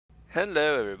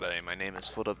Hello everybody, my name is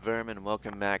FoldupVermin and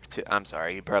welcome back to... I'm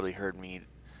sorry, you probably heard me...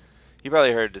 You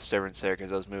probably heard a disturbance there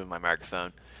because I was moving my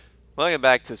microphone. Welcome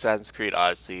back to Assassin's Creed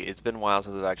Odyssey. It's been a while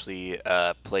since I've actually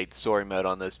played story mode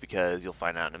on this because you'll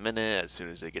find out in a minute as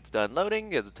soon as it gets done loading,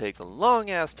 because it takes a long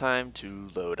ass time to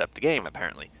load up the game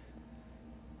apparently.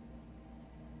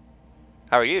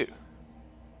 How are you?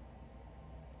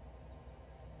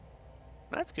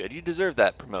 That's good, you deserve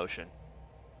that promotion.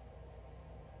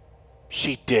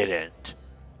 She didn't.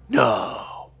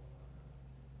 No!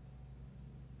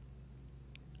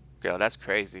 Girl, that's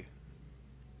crazy.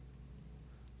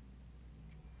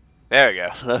 There we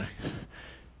go.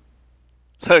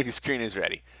 Loading screen is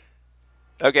ready.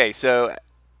 Okay, so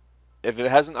if it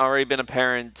hasn't already been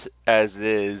apparent as it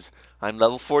is, I'm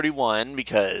level 41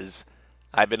 because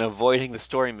I've been avoiding the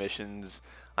story missions.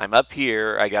 I'm up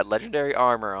here, I got legendary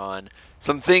armor on.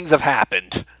 Some things have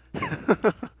happened.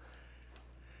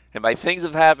 And by things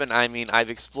have happened, I mean I've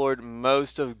explored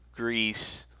most of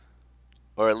Greece,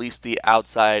 or at least the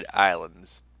outside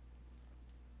islands.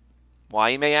 Why,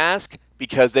 you may ask?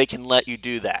 Because they can let you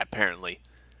do that, apparently.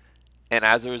 And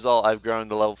as a result, I've grown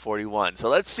to level 41. So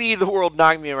let's see the world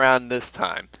knock me around this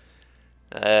time.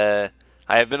 I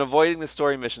have been avoiding the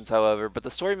story missions, however, but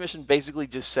the story mission basically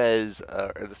just says,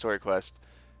 or the story quest,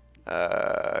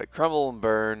 crumble and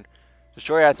burn,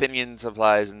 destroy Athenian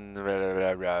supplies, and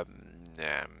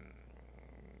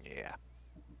yeah.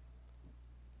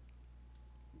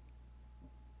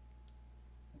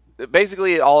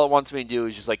 Basically, all it wants me to do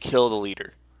is just like kill the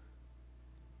leader.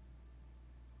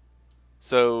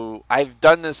 So I've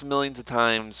done this millions of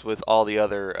times with all the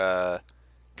other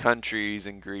countries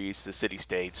in Greece, the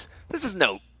city-states. This is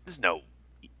no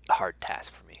hard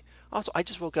task for me. Also, I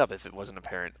just woke up. If it wasn't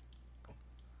apparent,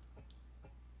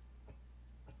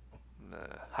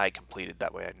 high completed.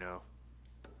 That way I know.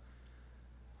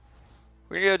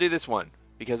 We're gonna go do this one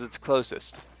because it's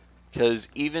closest. Because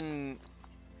even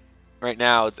right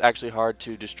now, it's actually hard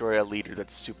to destroy a leader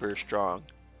that's super strong.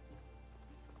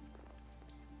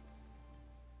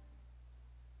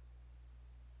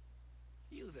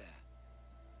 You there.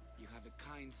 You have a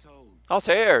kind soul.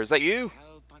 Altair, is that you?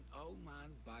 Help an old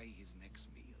man buy his next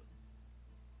meal.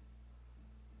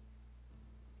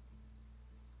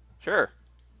 Sure.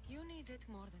 You need it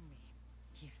more than me.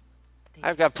 Here, take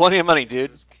I've got plenty of money,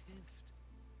 dude.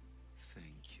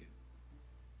 Thank you.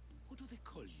 What do they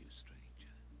call you, stranger?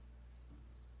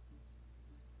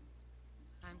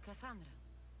 I'm Cassandra.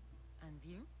 And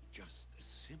you? Just a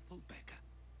simple beggar.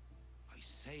 I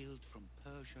sailed from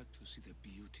Persia to see the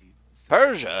beauty of the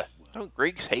Persia? world. Don't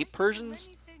Greeks hate Persians?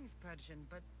 Many things, Persian,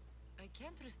 but I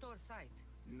can't restore sight.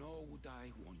 Nor would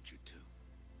I want you to.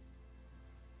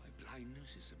 My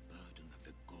blindness is a burden that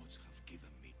the gods have given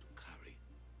me to carry,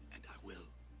 and I will.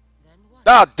 Then what?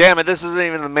 Oh, damn it, this isn't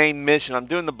even the main mission. I'm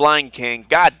doing the Blind King.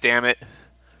 God damn it. An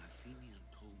Athenian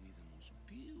told me the most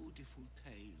beautiful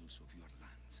tales of your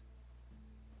lands.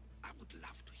 I would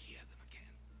love to hear them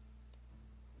again.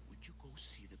 Would you go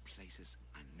see the places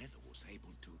I never was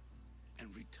able to,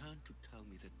 and return to tell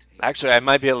me the tales? Actually, I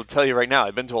might be able to tell you right now.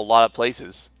 I've been to a lot of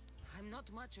places. I'm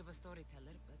not much of a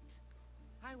storyteller, but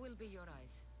I will be your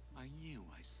eyes. I knew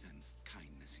I sensed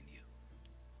kindness in you.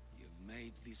 You've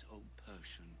made this old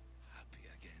Persian happy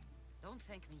again. Don't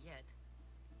thank me yet.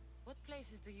 What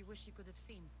places do you wish you could have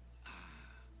seen?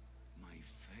 My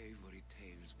favorite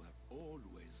tales were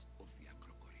always of the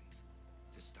Acrocorinth.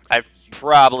 The statues I've you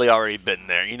probably already been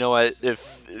there. You know what?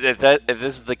 If this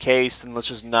is the case, then let's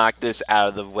just knock this out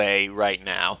of the way right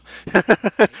now.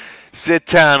 Sit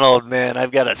down, old man.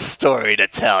 I've got a story to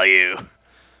tell you.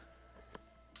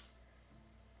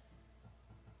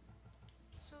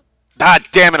 So, God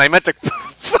damn it! I meant to. ready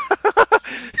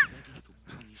to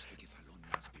punish the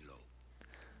Kephalonians below.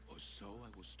 Or so I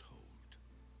was told.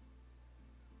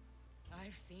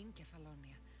 I've seen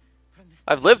Kefalonia. From the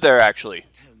I've lived there actually.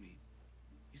 Tell me,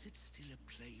 is it still a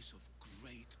place of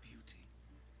great beauty?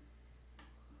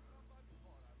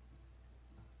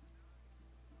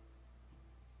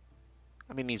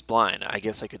 I mean, he's blind. I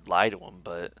guess I could lie to him,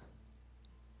 but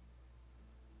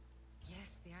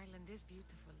Yes, the island is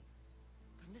beautiful.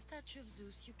 From the statue of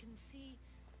Zeus, you can see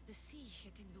the sea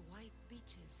hitting the white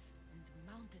beaches and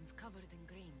the mountains covered in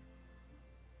green.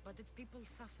 But its people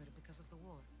suffer because of the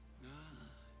war.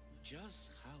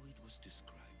 Just how it was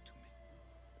described to me.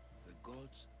 The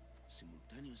gods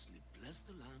simultaneously bless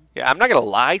the land. yeah, I'm not gonna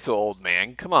lie to old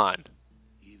man. Come on.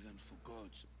 Even for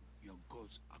gods, your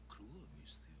gods are cruel,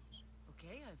 Misthios.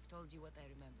 Okay, I've told you what I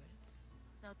remember.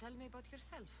 Now tell me about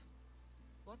yourself.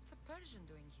 What's a Persian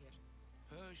doing here?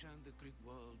 Persia and the Greek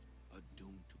world are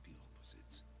doomed to be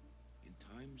opposites. In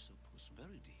times of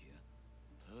prosperity here,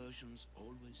 Persians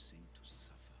always seem to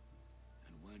suffer.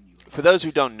 And when you For those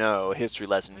who don't know, history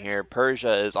lesson here,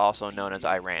 Persia is also known as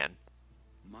Iran.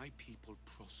 my people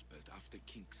prospered after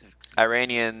King Xerxes.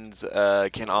 Iranians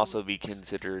can also be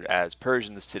considered as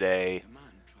Persians today,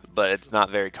 but it's not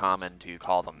very common to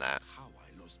call them that. How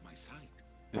I lost my sight.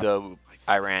 Though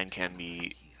Iran can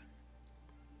be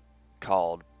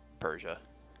called Persia.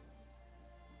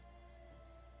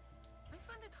 I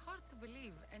find it hard to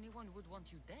believe anyone would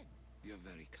want you dead. You're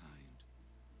very kind.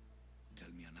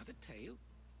 Tell me another tale,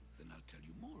 then I'll tell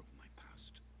you more of my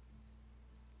past.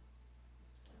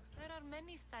 There are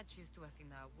many statues to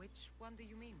Athena. Which one do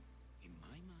you mean? In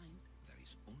my mind, there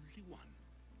is only one.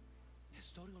 Her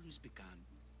story always began.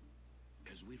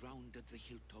 As we rounded the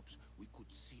hilltops, we could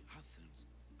see Athens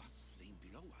bustling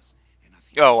below us. And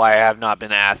Athena Oh, I have not been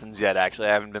to Athens yet, actually.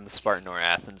 I haven't been to Sparta nor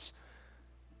Athens.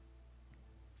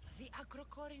 The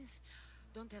Acrocorinth.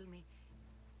 Don't tell me.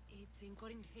 It's in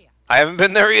Corinthia. I haven't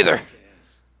been there either.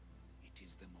 Yes, it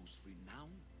is the most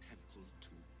renowned temple to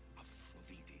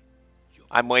Aphrodite. Your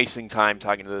I'm wasting time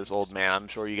talking to this old man. I'm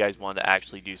sure you guys want to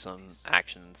actually do some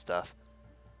action and stuff.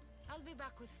 I'll be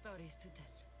back with stories to tell.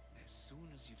 As soon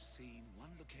as you've seen one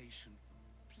location,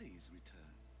 please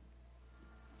return.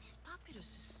 This papyrus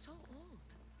is so old.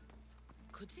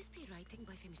 Could this be writing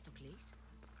by Themistocles?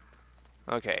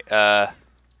 Okay,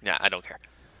 yeah, I don't care.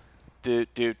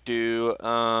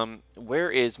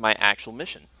 Where is my actual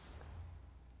mission?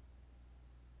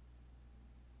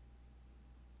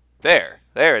 There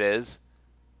it is.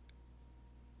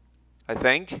 I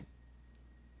think.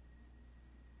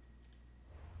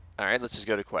 Alright, let's just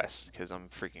go to quests, because I'm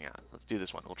freaking out. Let's do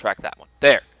this one. We'll track that one.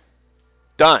 There.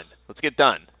 Done. Let's get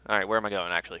done. Alright, where am I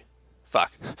going, actually?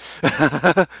 Fuck.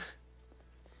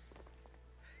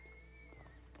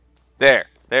 There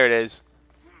it is.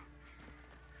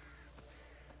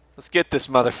 Let's get this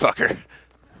motherfucker.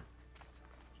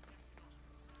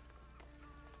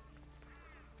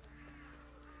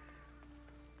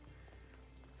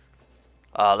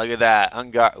 Oh, look at that.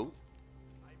 Ooh.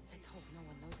 Let's hope no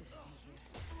one notices me here.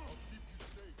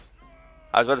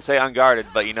 I was about to say unguarded,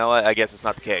 but you know what? I guess it's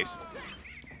not the case.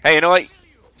 Hey, you know what?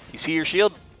 You see your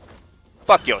shield?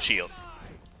 Fuck your shield.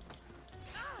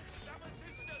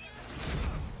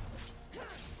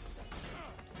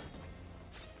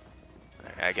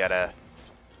 Alright, I gotta...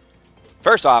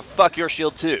 First off, fuck your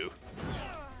shield too.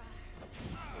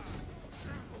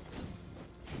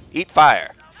 Eat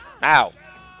fire. Ow.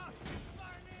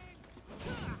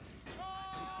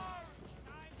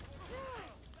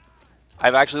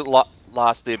 I've actually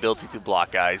lost the ability to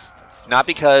block, guys. Not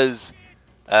because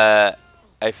I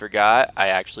forgot. I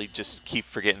actually just keep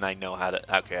forgetting I know how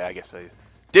to... Okay, I guess I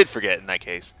did forget in that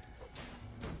case.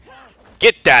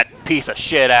 Get that piece of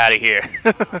shit out of here.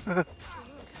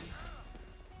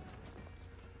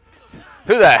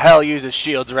 Who the hell uses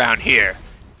shields around here?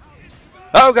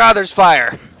 Oh god, there's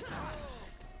fire.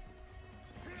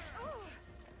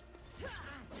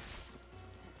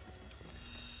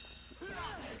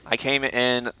 I came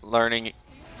in learning.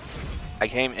 I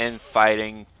came in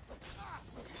fighting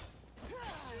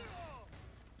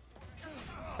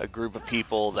a group of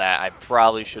people that I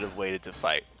probably should have waited to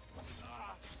fight.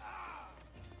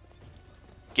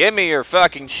 Give me your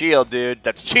fucking shield, dude.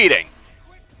 That's cheating.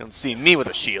 You don't see me with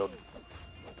a shield.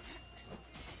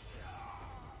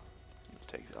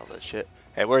 Take all that shit.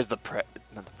 Hey, where's the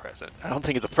not the president. I don't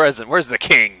think it's a president. Where's the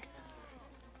king?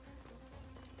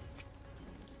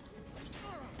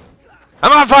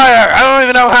 I'm on fire! I don't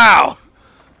even know how!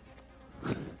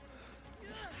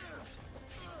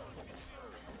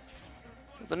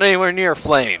 It's anywhere near a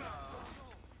flame.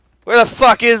 Where the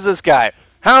fuck is this guy?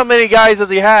 How many guys does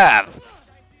he have?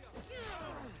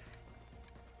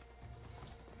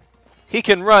 He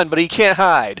can run, but he can't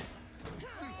hide.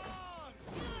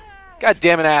 God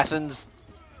damn it, Athens.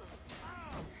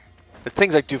 The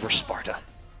things I do for Sparta.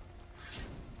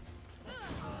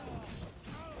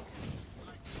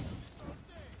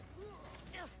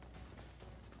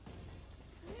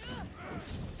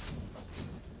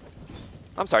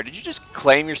 I'm sorry, did you just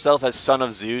claim yourself as son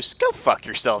of Zeus? Go fuck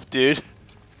yourself, dude.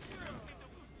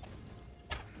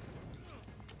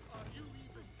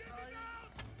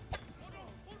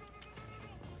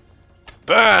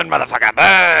 Burn, motherfucker,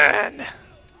 burn!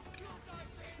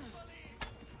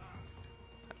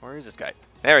 Where is this guy?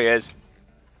 There he is.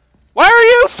 Why are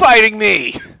you fighting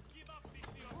me?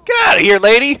 Get out of here,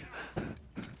 lady!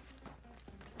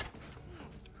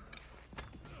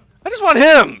 I just want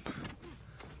him!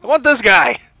 I want this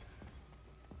guy!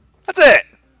 That's it!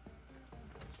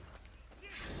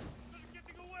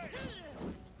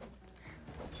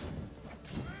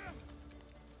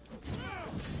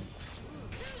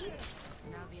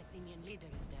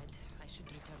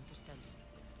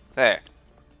 There.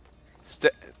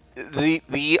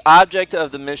 The object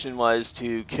of the mission was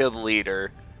to kill the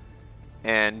leader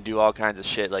and do all kinds of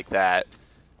shit like that.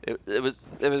 It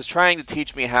was trying to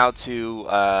teach me how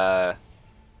to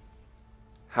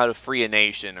free a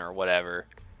nation or whatever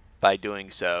by doing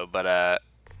so, but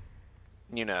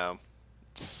you know,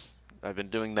 I've been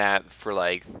doing that for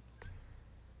like the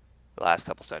last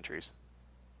couple centuries.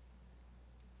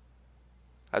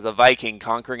 As a Viking,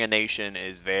 conquering a nation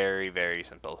is very, very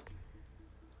simple.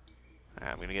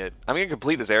 I'm gonna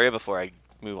complete this area before I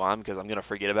move on because I'm gonna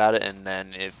forget about it, and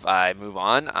then if I move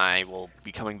on, I will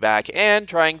be coming back and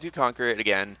trying to conquer it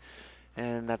again,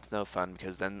 and that's no fun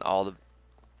because then all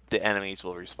the enemies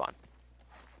will respawn.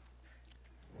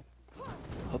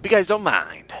 Hope you guys don't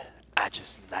mind. I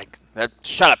just like that.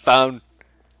 Shut up, phone.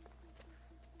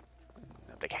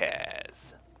 Nobody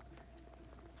cares.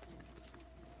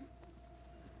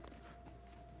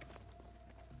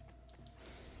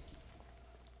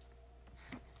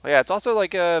 Well, yeah, it's also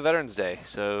like Veterans Day,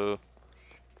 so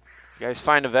if you guys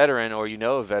find a veteran or you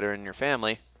know a veteran in your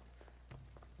family,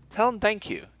 tell them thank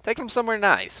you. Take them somewhere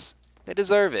nice. They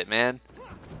deserve it, man.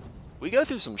 We go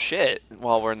through some shit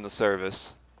while we're in the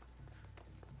service.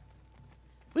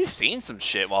 We've seen some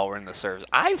shit while we're in the service.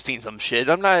 I've seen some shit.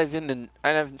 I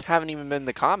haven't even been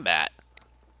to combat.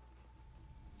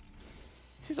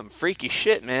 See some freaky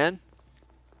shit, man.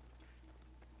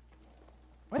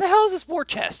 Where the hell is this war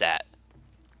chest at?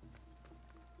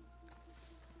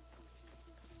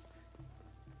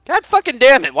 God fucking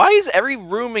damn it. Why is every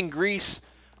room in Greece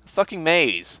a fucking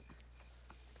maze?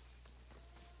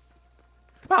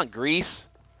 Come on, Greece.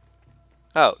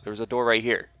 Oh, there's a door right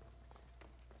here.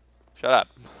 Shut up.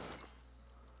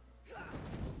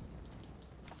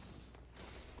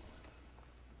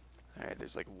 Alright,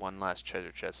 there's like one last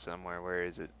treasure chest somewhere. Where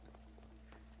is it?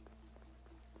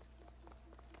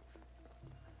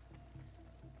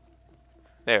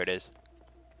 There it is.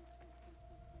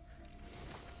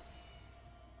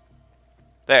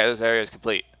 There, this area is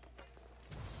complete.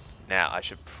 Now, I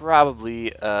should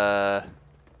probably, go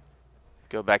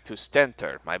back to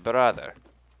Stentor, my brother.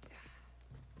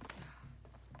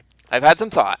 I've had some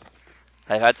thought.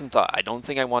 I don't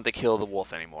think I want to kill the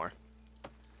wolf anymore.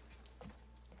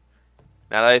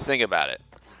 Now that I think about it,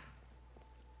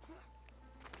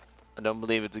 I don't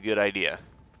believe it's a good idea.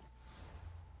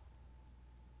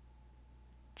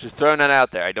 Just throwing that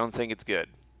out there. I don't think it's good.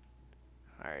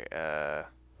 Alright,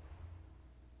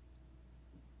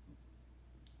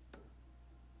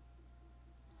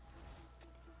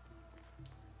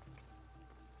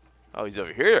 oh, he's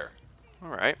over here.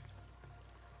 Alright.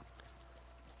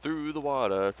 Through the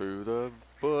water, through the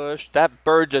bush. That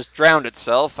bird just drowned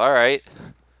itself. Alright.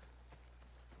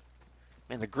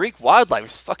 Man, the Greek wildlife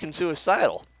is fucking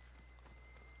suicidal.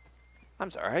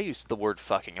 I'm sorry, I use the word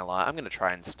fucking a lot. I'm gonna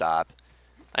try and stop.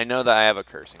 I know that I have a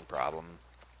cursing problem.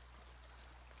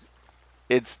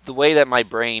 It's the way that my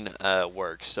brain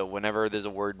works. So whenever there's a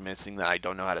word missing that I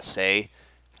don't know how to say,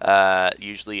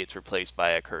 usually it's replaced by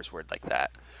a curse word like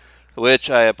that.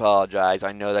 Which I apologize.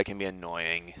 I know that can be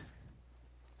annoying.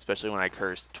 Especially when I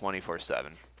curse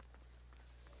 24/7.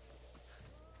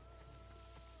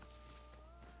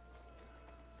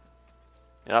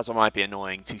 It also might be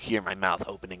annoying to hear my mouth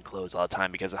open and close all the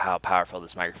time because of how powerful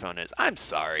this microphone is. I'm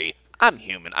sorry. I'm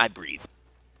human. I breathe.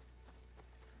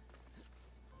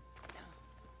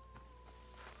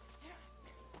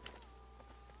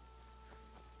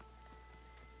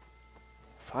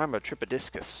 Farm of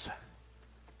Tripadiscus.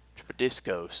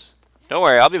 Tripadiscos. Don't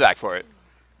worry, I'll be back for it.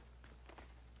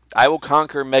 I will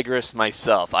conquer Megaris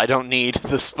myself. I don't need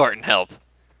the Spartan help.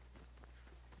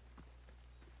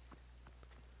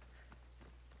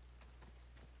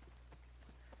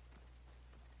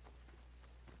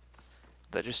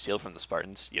 Did I just steal from the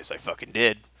Spartans? Yes, I fucking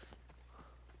did.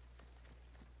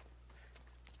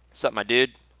 What's up, my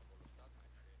dude?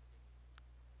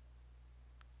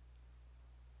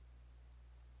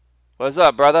 What's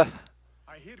up, brother?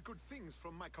 I hear good things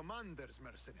from my commander's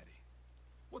mercenary.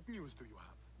 What news do you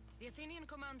have? The Athenian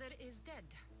commander is dead.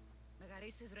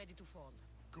 Megaris is ready to fall.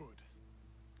 Good.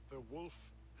 The wolf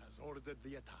has ordered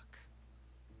the attack.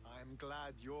 I'm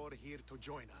glad you're here to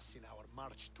join us in our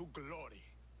march to glory.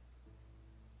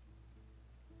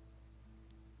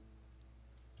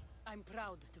 I'm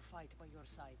proud to fight by your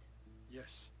side.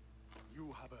 Yes,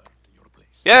 you have earned your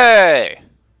place. Yay!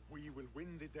 We will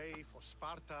win the day for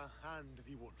Sparta and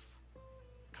the wolf.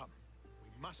 Come,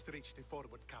 we must reach the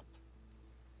forward camp.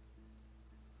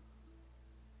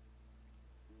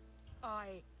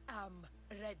 I am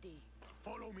ready.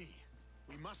 Follow me.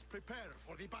 We must prepare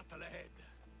for the battle ahead.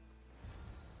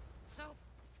 So,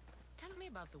 tell me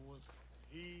about the wolf.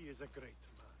 He is a great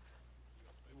man.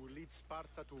 He will lead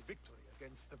Sparta to victory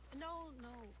against the... No,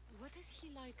 no. What is he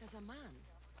like as a man?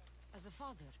 As a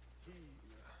father? He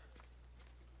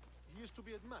used to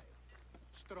be admired.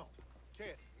 Strong,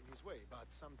 caring in his way, but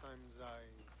sometimes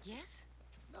Yes?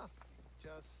 Nothing.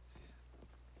 Just...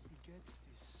 He gets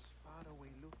this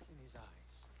faraway look in his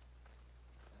eyes.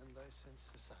 And I sense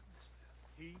a sadness there.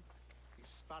 He is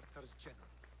Sparta's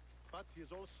general. But he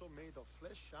is also made of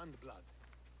flesh and blood.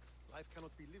 Life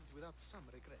cannot be lived without some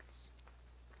regrets.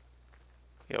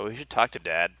 Yo, we should talk to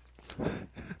Dad.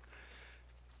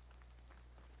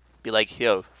 Be like,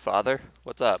 yo, father,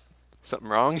 what's up? Something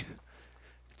wrong?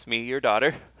 It's me, your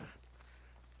daughter.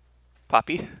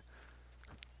 Poppy?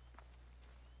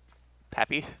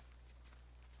 Pappy?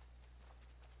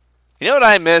 You know what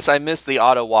I miss? I miss the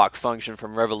auto walk function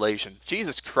from Revelation.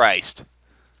 Jesus Christ.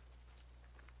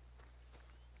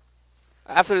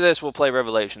 After this, we'll play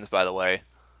Revelations, by the way.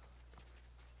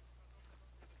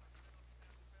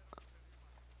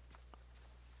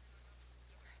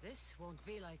 This won't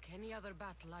be like any other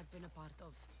battle I've been a part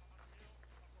of.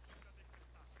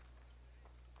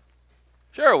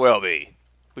 Sure it will be.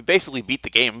 We basically beat the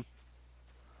game.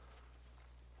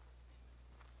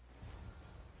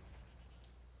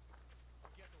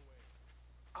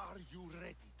 Are you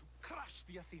ready to crush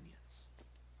the Athenians?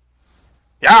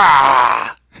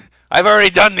 Yeah! I've already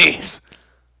done these.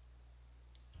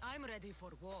 I'm ready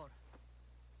for war.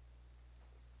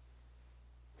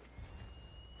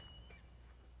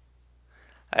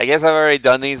 I guess I've already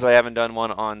done these, but I haven't done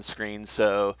one on screen,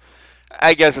 so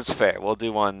I guess it's fair. We'll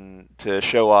do one to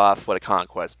show off what a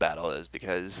conquest battle is,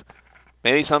 because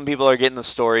maybe some people are getting the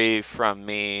story from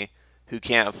me who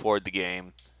can't afford the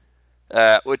game,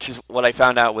 which is what I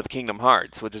found out with Kingdom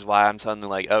Hearts, which is why I'm suddenly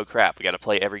like, oh crap, we got to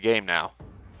play every game now.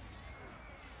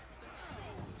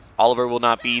 Oliver will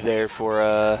not be there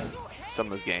for some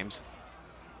of those games.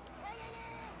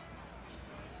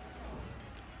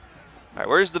 Alright,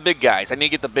 where's the big guys? I need to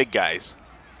get the big guys.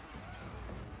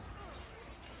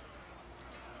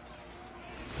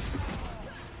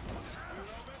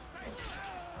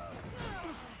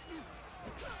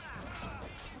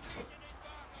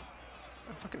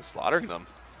 I'm fucking slaughtering them.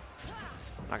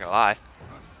 I'm not gonna lie.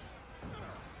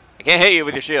 I can't hit you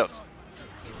with your shields.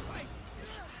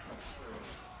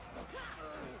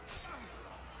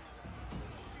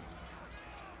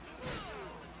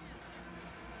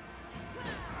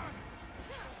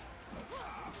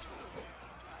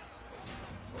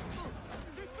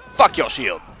 Fuck your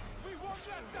shield.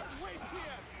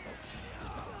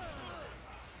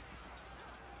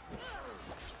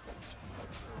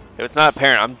 If it's not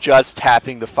apparent, I'm just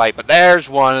tapping the fight. But there's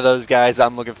one of those guys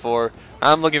I'm looking for.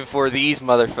 I'm looking for these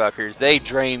motherfuckers. They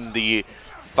drain the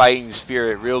fighting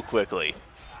spirit real quickly.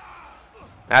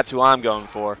 That's who I'm going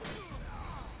for.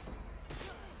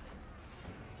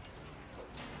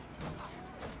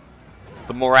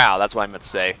 The morale, that's what I meant to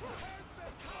say.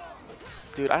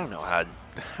 Dude, I don't know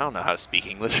how to speak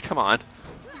English. Come on.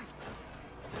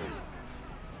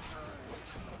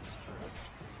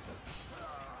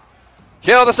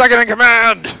 Kill the second in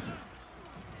command!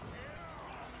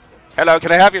 Hello,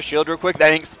 can I have your shield real quick?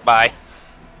 Thanks, bye.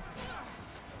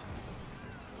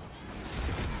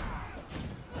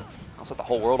 I'll set the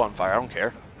whole world on fire, I don't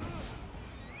care.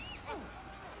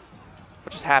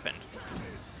 What just happened?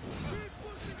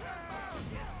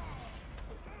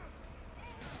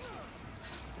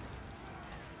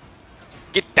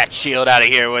 Get that shield out of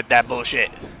here with that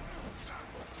bullshit.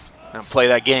 I don't play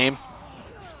that game.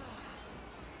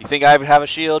 You think I would have a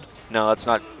shield? No, that's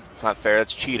not fair.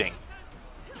 That's cheating.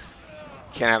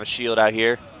 Can't have a shield out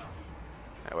here.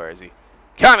 Right, where is he?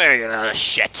 Come here, you little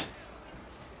shit.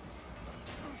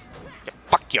 Yeah,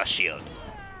 fuck your shield.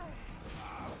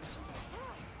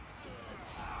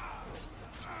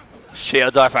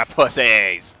 Shields are for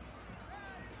pussies.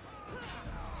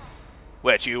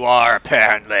 Which you are,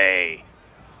 apparently.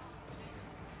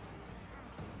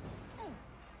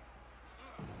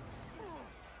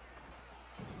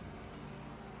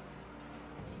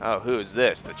 Oh, who is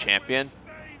this? The champion?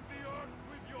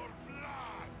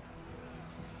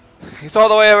 He's all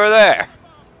the way over there.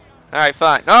 Alright,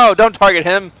 fine. No, don't target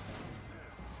him.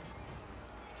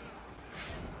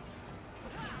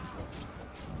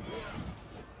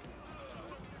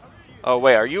 Oh,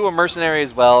 wait, are you a mercenary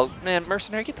as well? Man,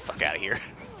 mercenary, get the fuck out of here.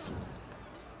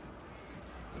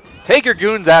 Take your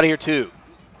goons out of here, too.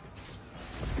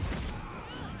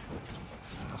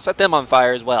 I'll set them on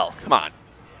fire as well. Come on.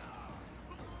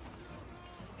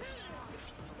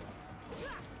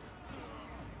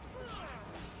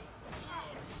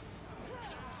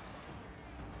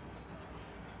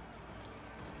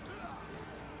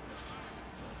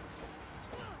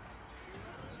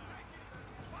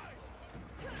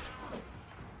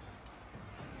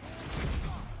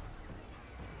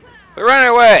 They're running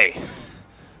away!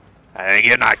 I think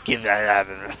you're not giving that.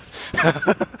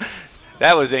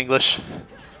 That was English.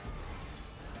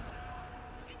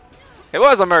 It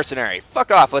was a mercenary.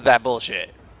 Fuck off with that bullshit.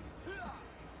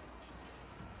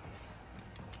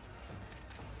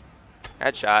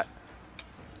 Headshot.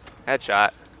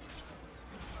 Headshot.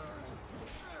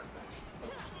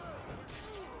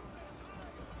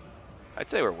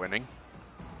 I'd say we're winning.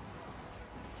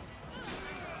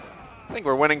 I think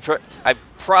we're winning for... I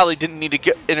probably didn't need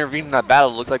to intervene in that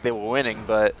battle. It looked like they were winning,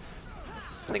 but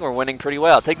I think we're winning pretty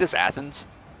well. Take this, Athens.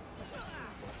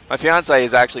 My fiancée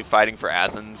is actually fighting for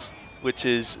Athens, which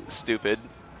is stupid.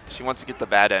 She wants to get the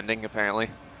bad ending, apparently.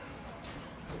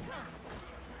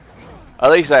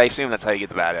 At least I assume that's how you get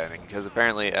the bad ending, because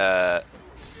apparently in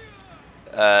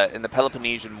the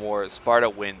Peloponnesian War, Sparta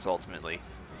wins ultimately.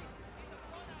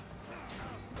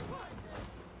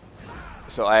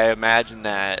 So I imagine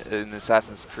that in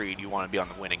Assassin's Creed, you want to be on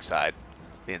the winning side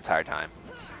the entire time.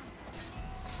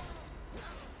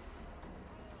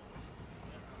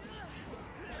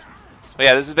 But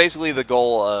yeah, this is basically the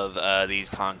goal of these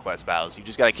conquest battles. You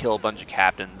just got to kill a bunch of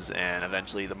captains, and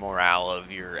eventually the morale of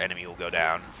your enemy will go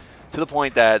down to the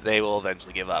point that they will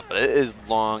eventually give up. But it is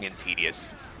long and tedious.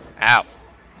 Ow.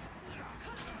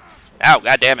 Ow,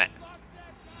 god damn it.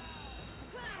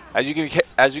 As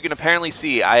you can apparently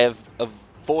see, I have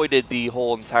avoided the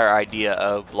whole entire idea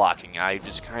of blocking. I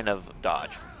just kind of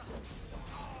dodge.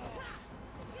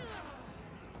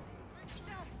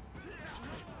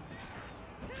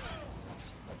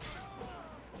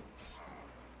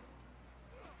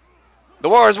 The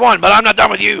war is won, but I'm not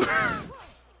done with you.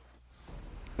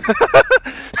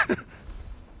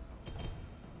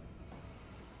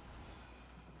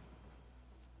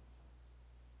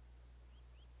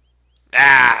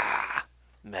 Ah!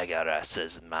 Megaris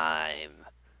is mine.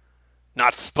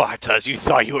 Not Sparta's. You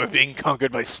thought you were being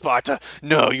conquered by Sparta?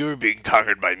 No, you were being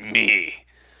conquered by me.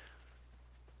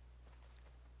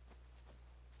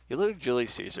 You look like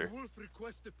Julius Caesar. The wolf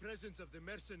requests the presence of the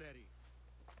mercenary.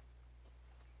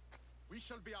 We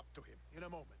shall be up to him in a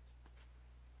moment.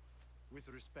 With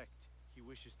respect, he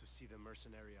wishes to see the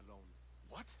mercenary alone.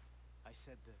 What? I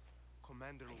said the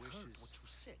commander I wishes... heard what you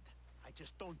said. I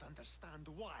just don't understand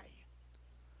why.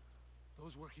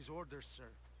 Those were his orders, sir.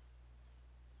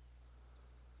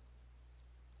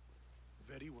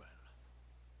 Very well.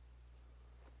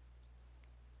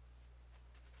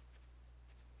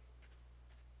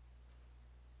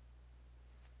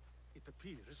 It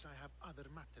appears I have other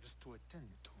matters to attend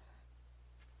to.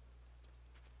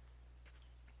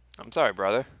 I'm sorry,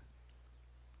 brother.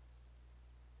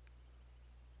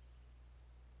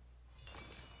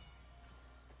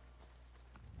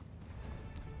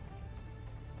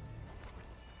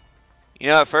 You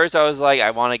know, at first I was like,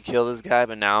 I want to kill this guy,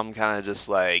 but now I'm kind of just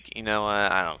like, you know what?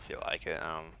 I don't feel like it.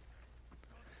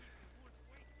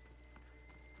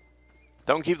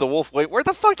 Don't keep the wolf wait. Where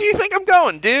the fuck do you think I'm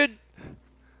going, dude?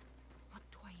 What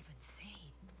do I even say?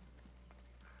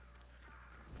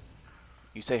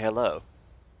 You say hello.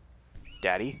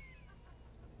 Daddy?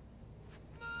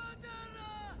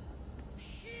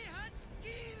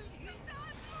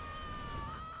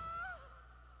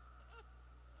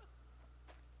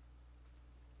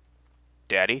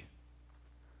 Daddy?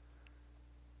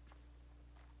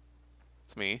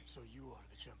 It's me. So you are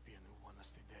the champion who won us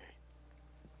today.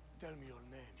 Tell me your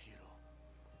name, hero,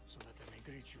 so that I may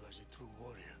greet you as a true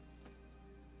warrior.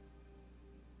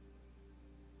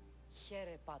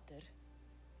 Here, Pater.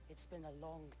 It's been a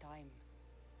long time.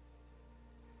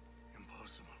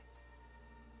 Impossible.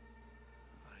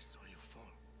 I saw you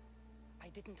fall. I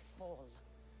didn't fall.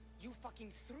 You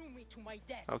fucking threw me to my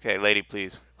death. Okay, lady,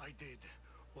 please. I did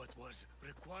what was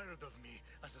required of me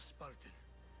as a Spartan.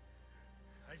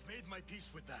 I've made my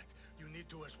peace with that. You need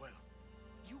to as well.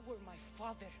 You were my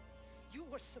father. You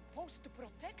were supposed to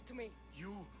protect me.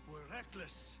 You were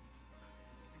reckless.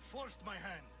 You forced my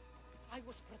hand. I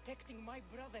was protecting my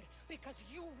brother because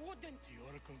you wouldn't. The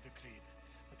Oracle decreed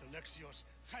that Alexios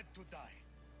had to die.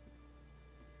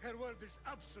 Her word is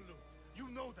absolute. You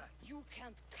know that. You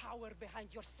can't cower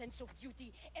behind your sense of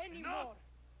duty anymore. Enough!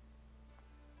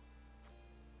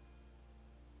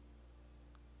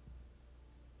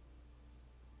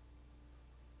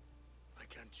 I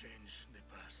can't change the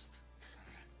past.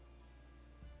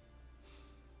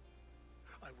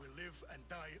 I will live and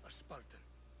die a Spartan.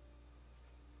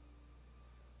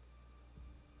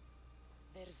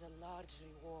 There's a large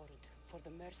reward for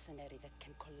the mercenary that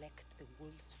can collect the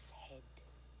wolf's head.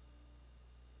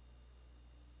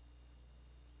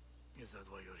 Is that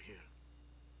why you're here?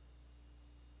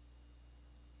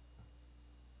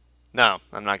 No,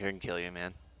 I'm not going to kill you,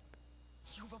 man.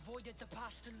 You've avoided the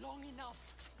past long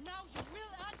enough. Now you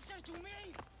will answer to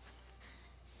me!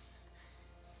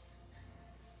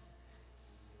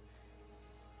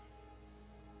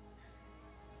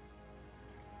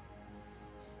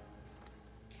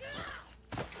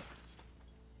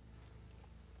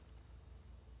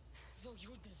 Though you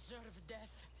deserve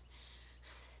death,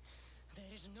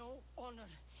 there is no honor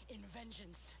in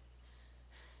vengeance.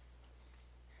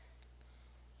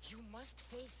 You must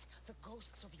face the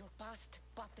ghosts of your past,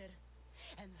 Pater,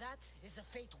 and that is a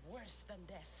fate worse than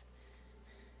death.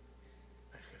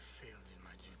 I have failed in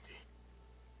my duty.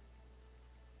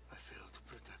 I failed to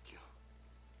protect you.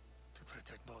 To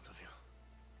protect both of you.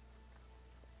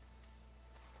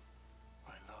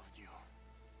 I loved you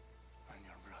and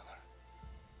your brother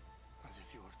as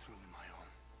if you were truly my own.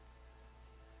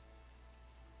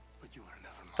 But you were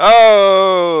never mine.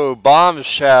 Oh,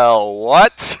 bombshell.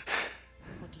 What?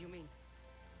 What do you mean?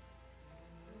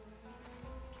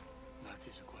 That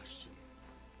is a question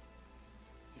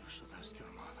you should ask your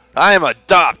mother. I am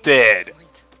adopted. Wait,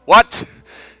 What?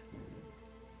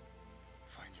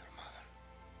 Find your mother.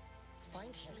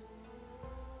 find her.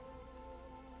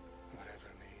 Wherever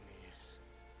Naini is,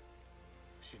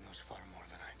 she knows far more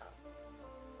than I do.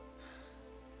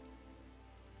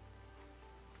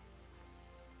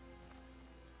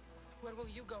 Where will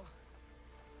you go?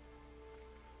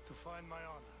 To find my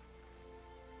honor.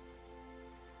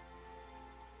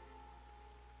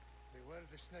 Beware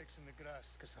the snakes in the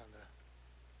grass, Cassandra.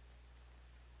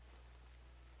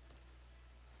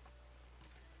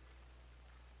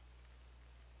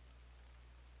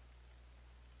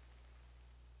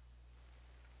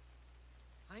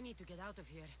 I need to get out of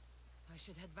here. I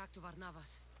should head back to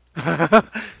Varnavas.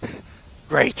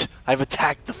 Great. I've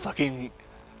attacked the fucking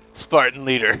Spartan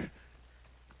leader.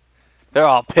 They're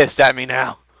all pissed at me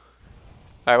now.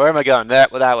 Alright, where am I going?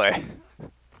 That way.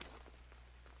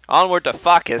 Onward to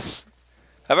Phocus.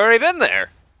 I've already been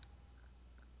there.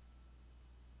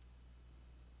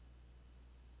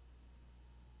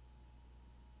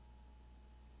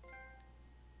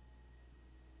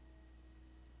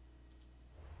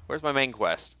 Where's my main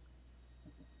quest?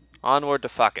 Onward to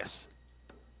Phocus.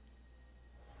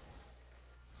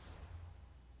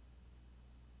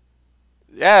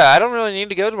 Yeah, I don't really need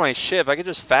to go to my ship. I could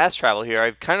just fast travel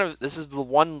here. This is the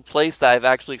one place that I've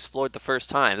actually explored the first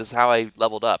time. This is how I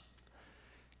leveled up.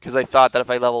 Because I thought that if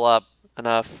I level up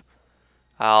enough,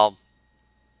 I'll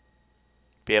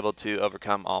be able to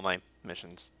overcome all my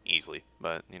missions easily.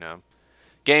 But, you know,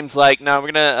 game's like, no,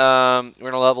 we're gonna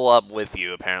level up with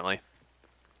you, apparently.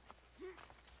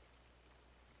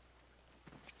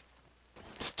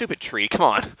 Stupid tree, come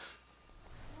on.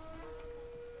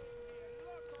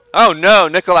 Oh no,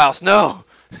 Nikolaus, no!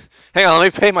 Hang on,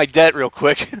 let me pay my debt real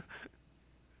quick.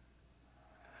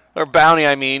 Or bounty,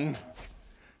 I mean.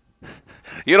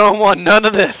 You don't want none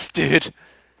of this, dude.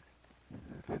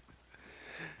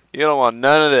 You don't want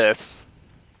none of this.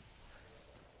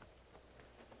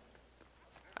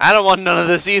 I don't want none of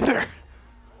this either.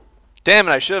 Damn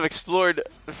it, I should have explored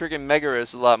the freaking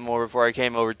Megaris a lot more before I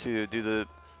came over to do the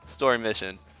story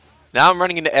mission. Now I'm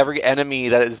running into every enemy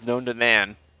that is known to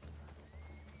man.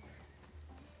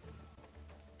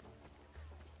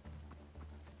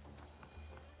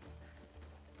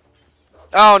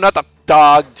 Oh, not the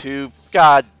dog, too.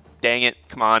 God dang it.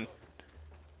 Come on.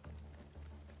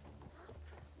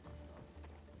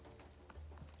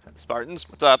 Spartans,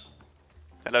 what's up?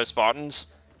 Hello,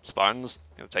 Spartans. Spartans,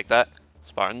 you want to take that?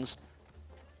 Spartans.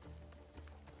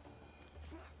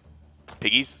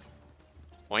 Piggies.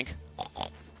 Wink.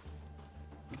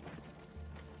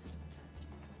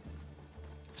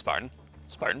 Spartan.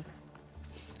 Spartan.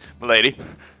 My lady.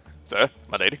 Sir,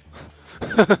 my lady.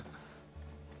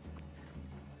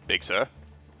 Big sir.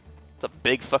 It's a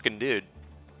big fucking dude.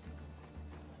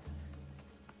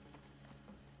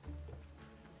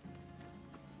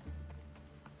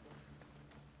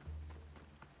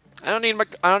 I don't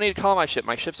need to call my ship.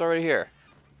 My ship's already here.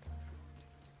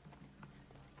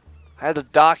 I had to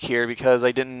dock here because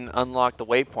I didn't unlock the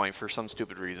waypoint for some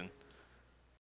stupid reason.